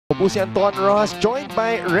po si Anton Rojas, joined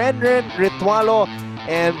by Renren Ritualo,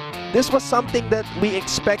 and this was something that we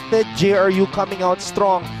expected, JRU coming out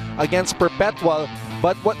strong against Perpetual,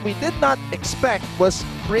 but what we did not expect was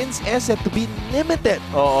Prince Ese to be limited.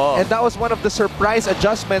 And that was one of the surprise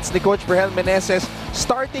adjustments ni Coach Verhel Meneses,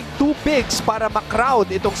 starting two bigs para makrowd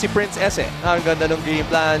itong si Prince Ese. Ang ganda ng game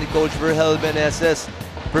plan ni Coach Verhel Meneses,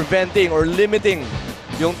 preventing or limiting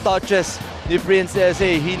yung touches ni Prince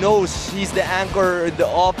Ese. He knows he's the anchor in the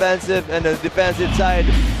offensive and the defensive side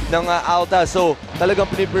ng Altas. So talagang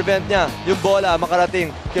piniprevent niya yung bola makarating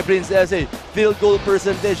kay Prince Ese. Field goal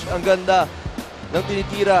percentage, ang ganda ng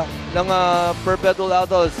tinitira ng Perpetual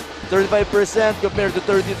Altas. 35% compared to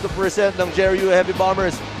 32% ng JRU Heavy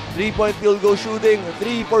Bombers. 3-point field goal shooting,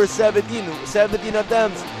 3 for 17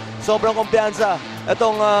 attempts. Sobrang kumpiyansa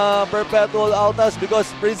itong Perpetual Altas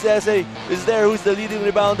because Prince Ese is there, who's the leading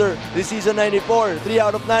rebounder this season. 94, 3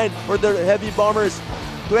 out of 9 for the Heavy Bombers.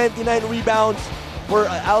 29 rebounds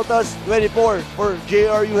for Altas, 24 for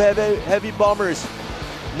JRU Heavy Bombers.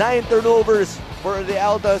 9 turnovers for the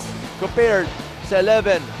Altas compared sa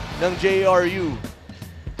 11 ng JRU.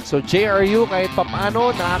 So JRU kahit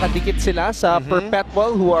papano nakakadikit sila sa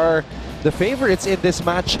Perpetual, who are the favorites in this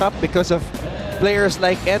matchup because of players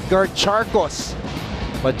like Edgar Charcos.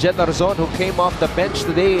 But Jet Arzon, who came off the bench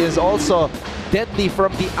today, is also deadly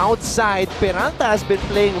from the outside. Peralta has been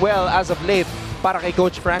playing well as of late para kay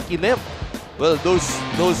Coach Frankie Lim. Well, those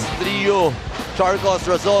trio, Charcos,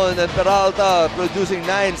 Razon, and Peralta, producing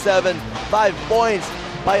 9, 7, 5 points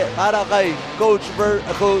para kay Coach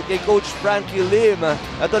Frankie Lim.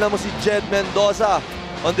 Ito na mo si Jed Mendoza.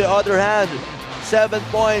 On the other hand, 7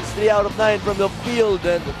 points, 3 out of 9 from the field.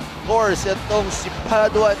 And of course, itong si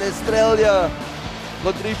Padua and Estrella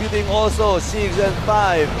contributing also 6 and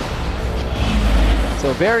 5.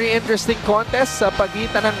 So very interesting contest sa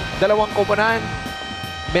pagitan ng dalawang koponan.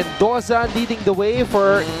 Mendoza leading the way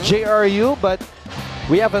for JRU, but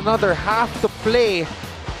we have another half to play.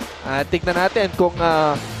 Tignan natin kung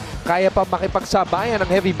kaya pa makipagsabayan ng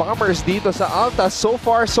Heavy Bombers dito sa Altas. So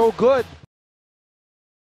far, so good.